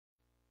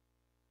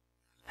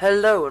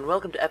Hello and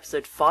welcome to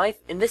episode 5.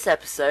 In this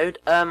episode,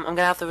 I'm going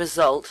to have the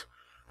result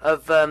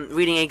of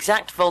reading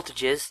exact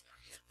voltages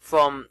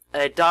from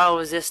a dial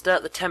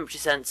resistor, the temperature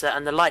sensor,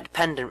 and the light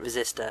dependent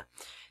resistor.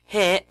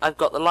 Here, I've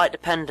got the light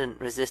dependent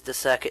resistor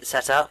circuit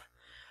set up,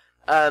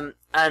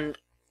 and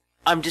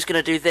I'm just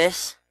going to do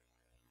this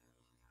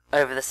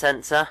over the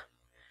sensor,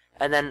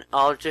 and then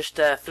I'll just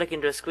flick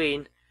into a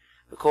screen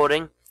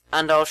recording,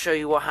 and I'll show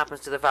you what happens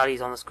to the values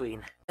on the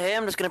screen. Here,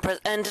 I'm just going to press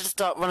enter to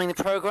start running the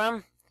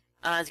program.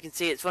 And as you can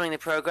see, it's running the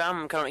program.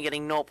 I'm currently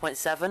getting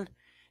 0.7. If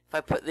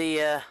I put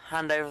the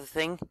hand over the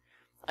thing,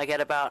 I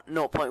get about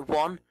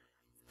 0.1.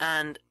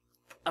 And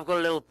I've got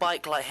a little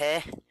bike light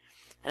here.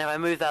 And if I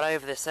move that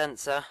over the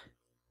sensor,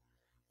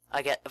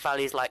 I get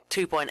values like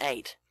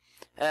 2.8.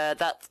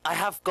 I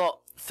have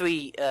got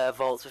 3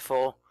 volts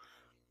before,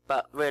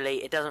 but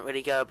really, it doesn't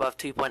really go above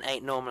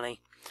 2.8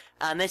 normally.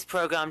 And this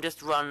program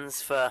just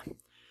runs for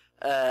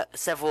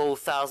several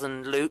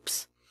thousand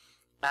loops.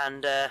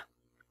 And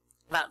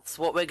that's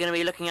what we're going to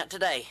be looking at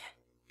today.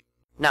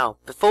 Now,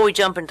 before we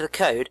jump into the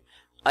code,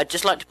 I'd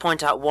just like to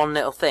point out one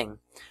little thing.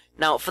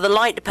 Now, for the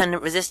light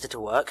dependent resistor to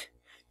work,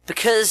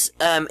 because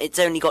it's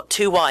only got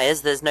 2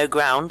 wires, there's no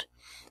ground,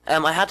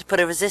 I had to put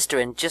a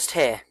resistor in just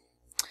here.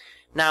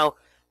 Now,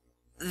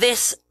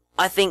 this,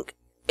 I think,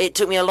 it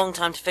took me a long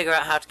time to figure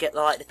out how to get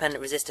the light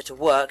dependent resistor to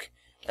work,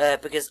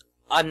 because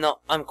I'm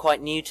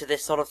quite new to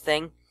this sort of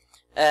thing.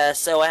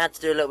 So I had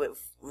to do a little bit of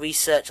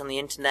research on the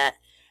internet,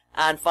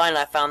 and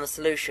finally I found the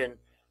solution.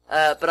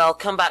 But I'll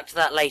come back to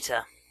that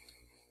later.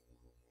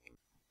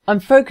 I'm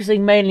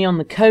focusing mainly on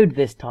the code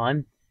this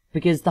time,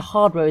 because the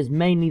hardware is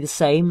mainly the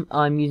same.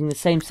 I'm using the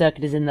same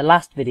circuit as in the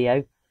last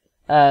video,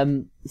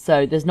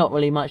 so there's not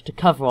really much to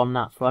cover on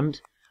that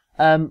front.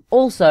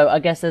 Also, I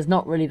guess there's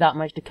not really that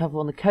much to cover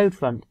on the code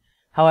front.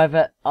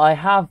 However, I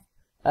have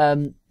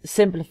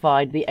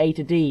simplified the A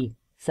to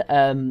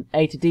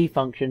D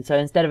function, so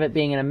instead of it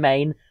being in a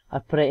main,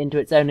 I've put it into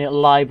its own little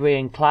library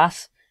and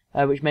class,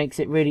 which makes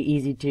it really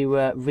easy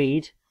to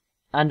read.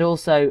 And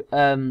also,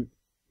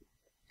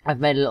 I've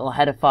made a little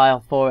header file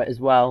for it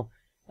as well.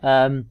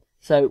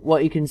 So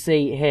what you can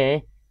see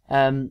here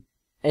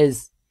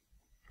is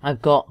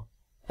I've got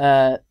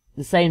the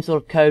same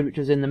sort of code which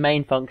was in the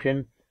main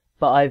function,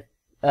 but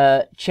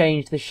I've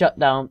changed the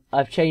shutdown.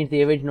 I've changed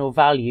the original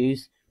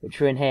values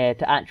which are in here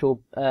to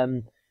actual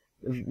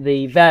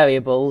the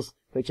variables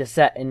which are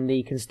set in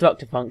the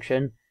constructor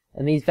function.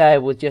 And these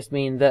variables just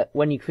mean that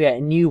when you create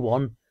a new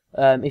one,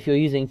 if you're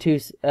using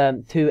two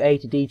A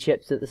to D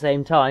chips at the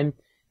same time,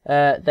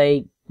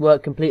 they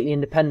work completely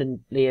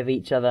independently of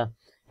each other,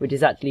 which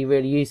is actually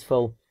really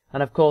useful.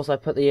 And of course I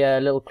put the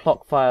little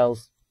clock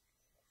files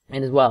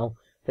in as well,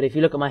 but if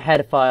you look at my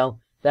header file,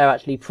 they're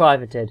actually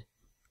privated.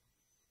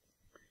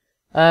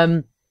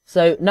 So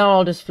now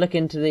I'll just flick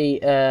into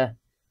the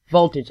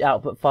voltage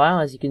output file,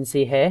 as you can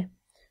see here.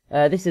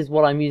 This is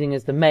what I'm using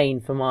as the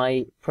main for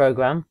my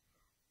program.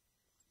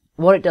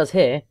 What it does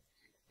here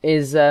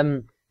is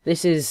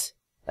this is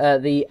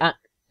the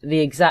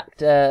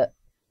exact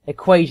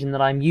equation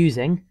that I'm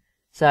using.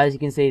 So as you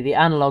can see, the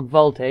analog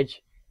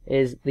voltage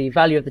is the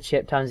value of the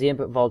chip times the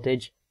input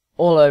voltage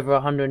all over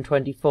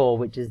 124,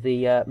 which is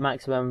the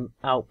maximum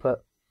output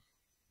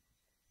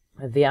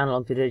of the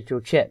analog to digital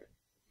chip.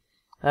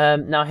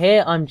 Now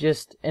here I'm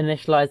just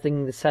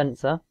initializing the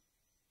sensor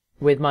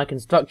with my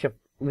constructor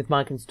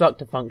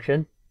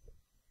function,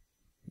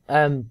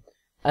 and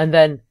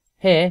then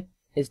here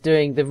it's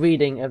doing the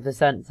reading of the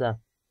sensor.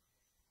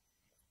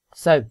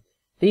 So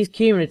these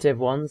cumulative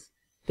ones,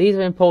 these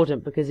are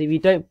important because if you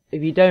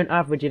don't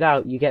average it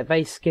out, you get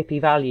very skippy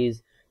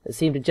values that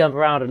seem to jump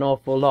around an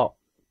awful lot.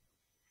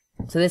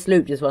 So this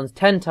loop just runs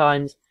 10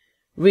 times,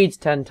 reads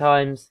 10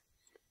 times,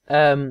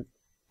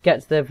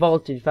 gets the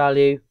voltage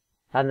value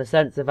and the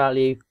sensor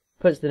value,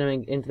 puts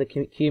them into the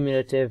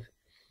cumulative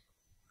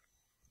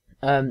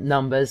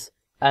numbers,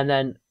 and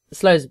then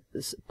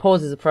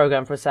pauses the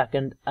program for a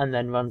second and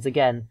then runs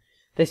again.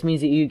 This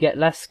means that you get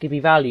less skippy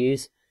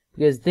values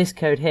because this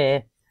code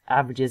here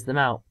averages them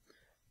out.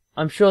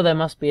 I'm sure there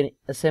must be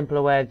a simpler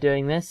way of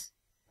doing this.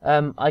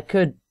 I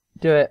could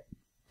do it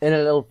in a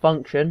little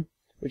function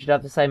which would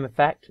have the same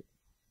effect,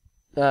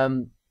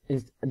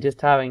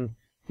 just having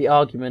the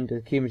argument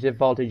as cumulative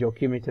voltage or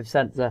cumulative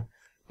sensor,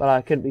 but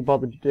I couldn't be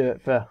bothered to do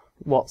it for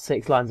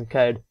 6 lines of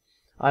code.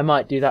 I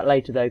might do that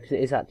later though, because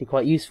it is actually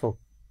quite useful.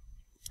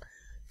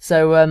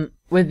 So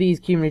with these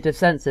cumulative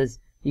sensors,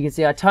 you can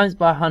see I times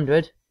by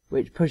 100,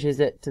 which pushes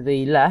it to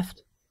the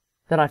left,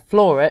 then I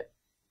floor it,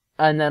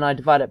 and then I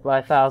divide it by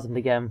 1000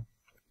 again.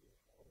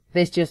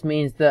 This just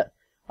means that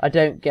I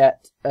don't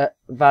get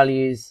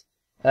values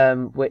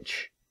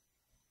which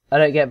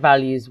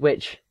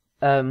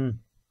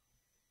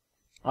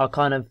are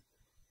kind of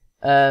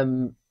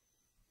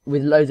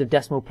with loads of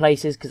decimal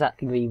places, because that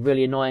can be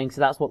really annoying.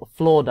 So that's what the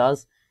floor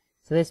does.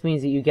 So this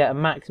means that you get a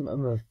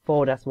maximum of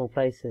 4 decimal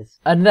places.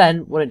 And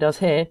then what it does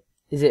here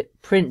is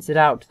it prints it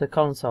out to the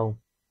console.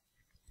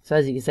 So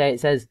as you can see,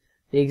 it says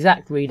the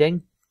exact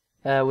reading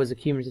was a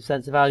cumulative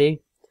sensor value,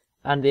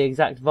 and the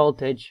exact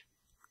voltage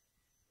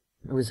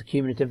was a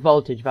cumulative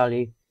voltage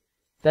value.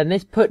 Then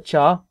this put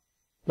char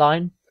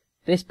line,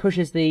 this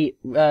pushes the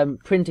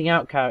printing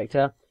out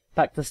character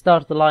back to the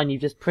start of the line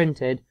you've just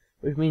printed,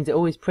 which means it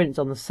always prints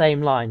on the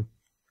same line.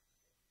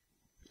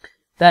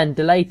 Then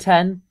delay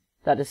 10,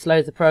 that just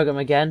slows the program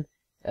again.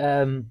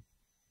 And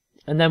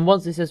then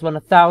once this has run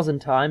 1,000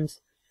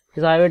 times,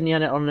 because I only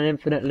run it on an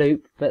infinite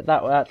loop, but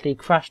that actually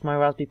crashed my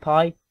Raspberry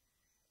Pi.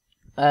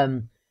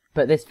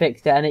 But this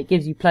fixed it, and it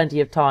gives you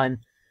plenty of time.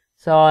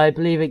 So I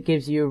believe it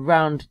gives you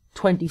around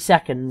 20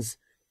 seconds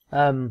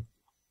of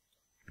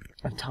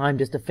time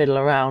just to fiddle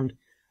around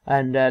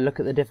and look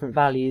at the different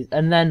values.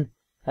 And then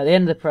at the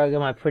end of the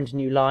program, I print a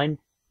new line.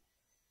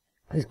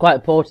 This is quite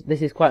important.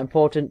 This is quite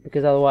important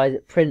because otherwise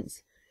it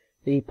prints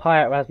the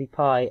Pi out Raspberry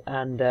Pi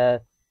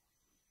and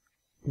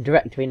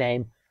directory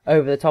name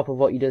over the top of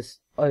what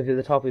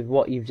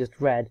you've just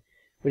read,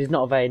 which is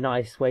not a very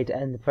nice way to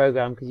end the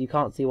program because you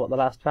can't see what the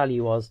last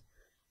value was.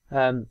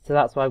 So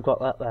that's why I've got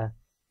that there.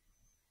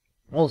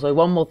 Also,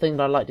 one more thing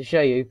that I'd like to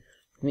show you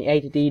from the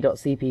a to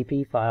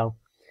d.cpp file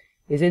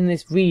is in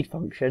this read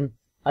function.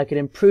 I can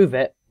improve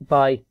it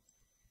by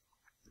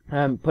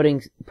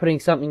putting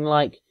something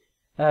like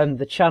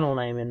the channel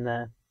name in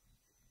there,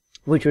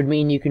 which would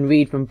mean you can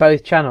read from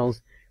both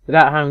channels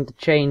without having to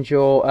change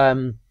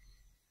your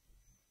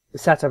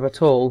setup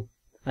at all,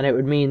 and it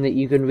would mean that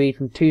you can read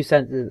from two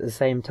sensors at the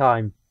same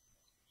time.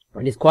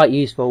 It is quite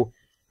useful,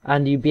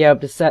 and you'd be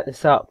able to set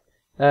this up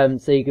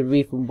so you can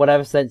read from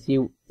whatever sense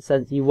you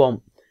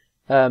want.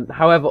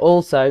 However,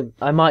 also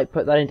I might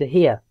put that into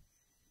here,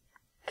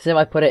 because if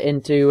I put it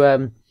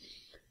into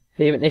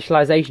the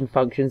initialization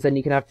functions, then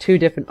you can have two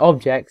different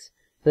objects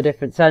for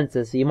different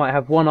sensors. So you might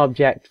have one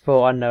object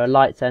for, I don't know, a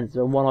light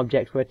sensor and one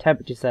object for a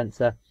temperature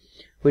sensor,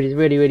 which is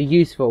really, really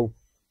useful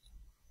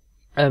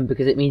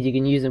because it means you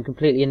can use them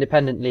completely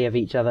independently of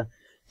each other.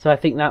 So I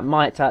think that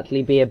might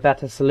actually be a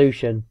better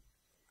solution.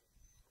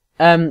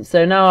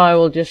 So now I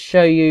will just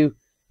show you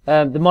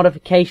the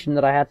modification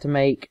that I had to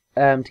make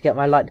to get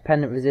my light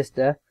dependent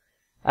resistor,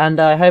 and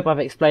I hope I've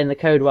explained the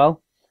code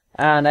well,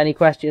 and any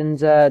questions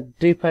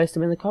do post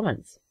them in the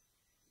comments.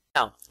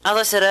 Now, as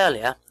I said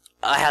earlier,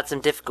 I had some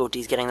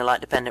difficulties getting the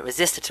light dependent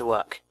resistor to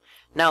work.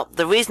 Now,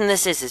 the reason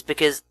this is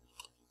because,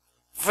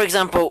 for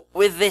example,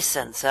 with this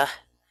sensor,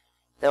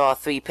 there are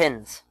 3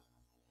 pins,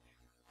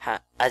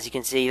 as you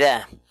can see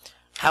there.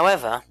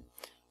 However,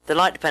 the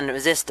light dependent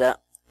resistor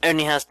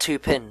only has 2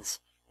 pins,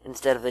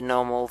 instead of the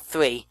normal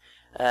 3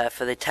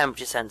 for the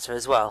temperature sensor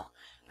as well,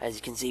 as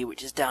you can see,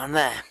 which is down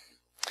there.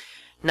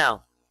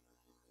 Now,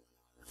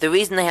 the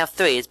reason they have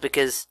 3 is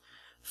because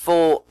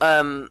for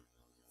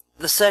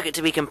the circuit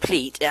to be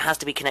complete, it has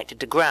to be connected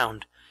to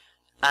ground,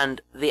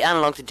 and the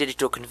analog to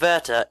digital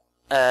converter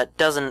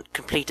doesn't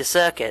complete a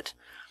circuit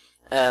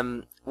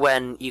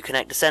when you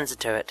connect a sensor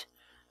to it.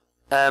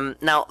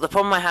 Now, the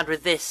problem I had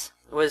with this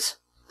was,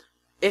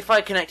 if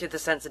I connected the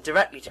sensor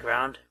directly to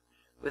ground,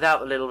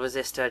 without the little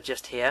resistor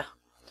just here,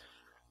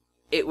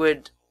 it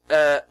would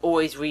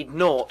always read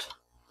 0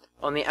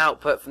 on the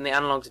output from the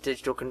analog to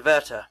digital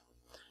converter.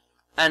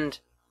 And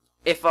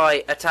if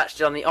I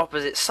attached it on the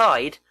opposite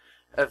side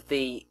of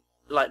the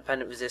light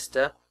dependent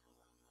resistor,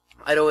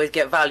 I'd always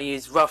get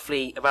values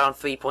roughly around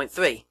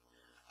 3.3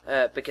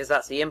 because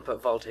that's the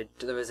input voltage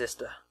to the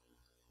resistor.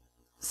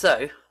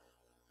 So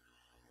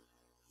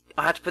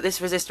I had to put this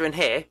resistor in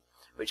here,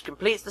 which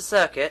completes the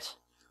circuit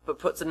but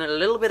puts in a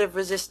little bit of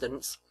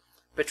resistance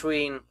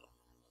between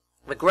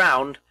the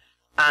ground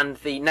and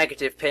the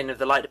negative pin of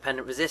the light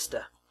dependent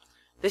resistor.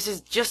 This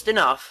is just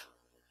enough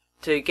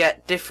to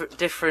get different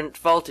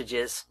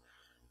voltages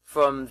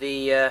from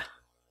the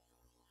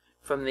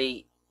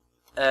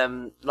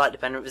light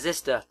dependent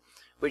resistor,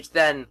 which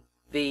then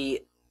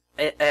the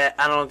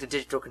analog to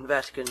digital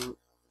converter can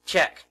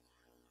check.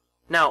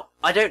 Now,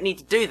 I don't need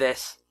to do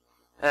this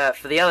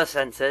for the other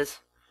sensors,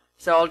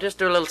 so I'll just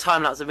do a little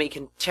time lapse of me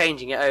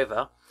changing it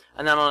over,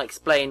 and then I'll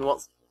explain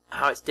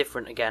how it's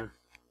different again.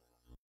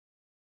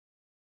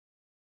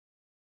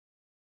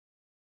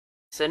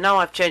 So now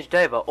I've changed it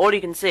over. All you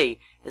can see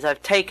is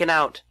I've taken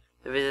out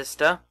the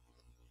resistor,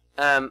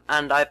 and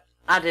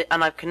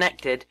I've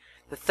connected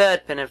the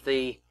 3rd pin of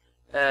the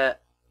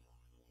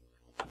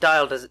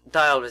dial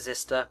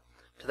resistor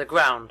to the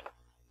ground,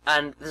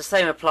 and the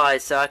same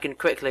applies. So I can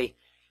quickly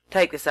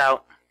take this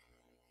out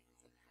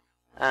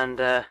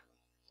and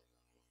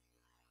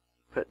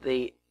put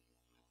the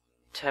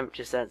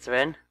temperature sensor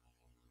in.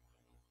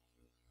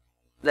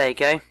 There you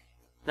go.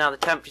 Now the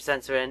temperature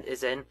sensor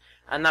is in,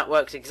 and that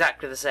works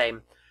exactly the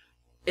same.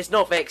 It's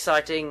not very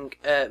exciting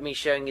me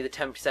showing you the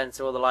temperature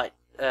sensor or the light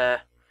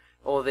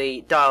or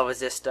the dial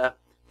resistor,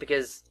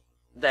 because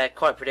they're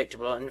quite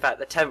predictable. In fact,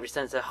 the temperature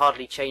sensor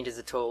hardly changes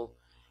at all,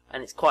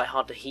 and it's quite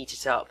hard to heat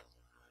it up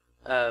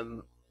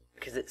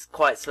because it's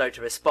quite slow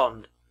to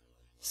respond.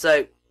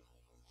 So,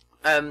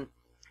 as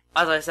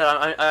I said,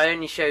 I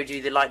only showed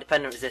you the light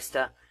dependent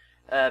resistor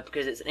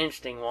because it's an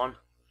interesting one.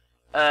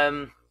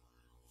 I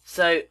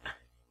hope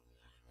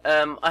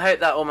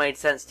that all made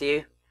sense to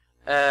you.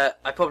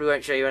 I probably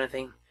won't show you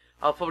anything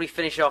I'll probably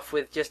finish off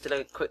with just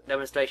a quick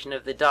demonstration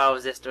of the dial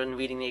resistor and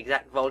reading the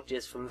exact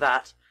voltages from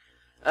that.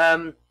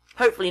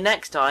 Hopefully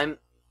next time,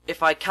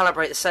 if I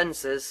calibrate the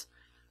sensors,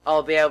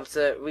 I'll be able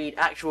to read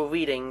actual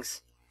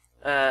readings.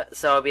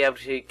 So I'll be able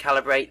to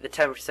calibrate the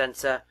temperature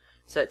sensor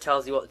so it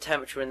tells you what the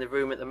temperature in the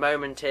room at the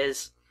moment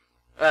is.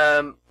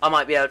 I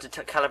might be able to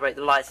calibrate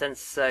the light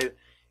sensor so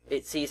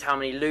it sees how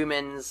many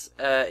lumens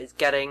it's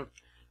getting.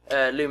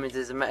 Lumens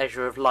is a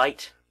measure of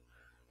light.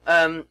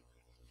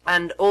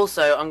 And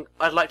also,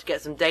 I'd like to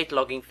get some data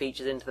logging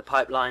features into the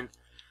pipeline.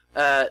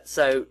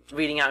 So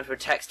reading out into a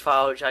text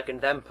file which I can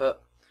then put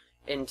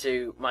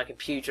into my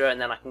computer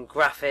and then I can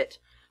graph it.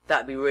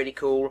 That'd be really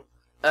cool.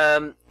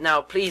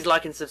 Now please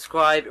like and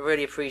subscribe,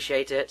 really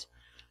appreciate it.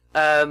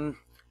 I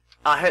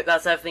hope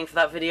that's everything for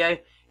that video.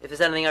 If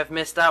there's anything I've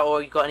missed out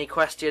or you've got any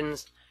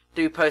questions,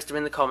 do post them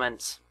in the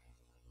comments.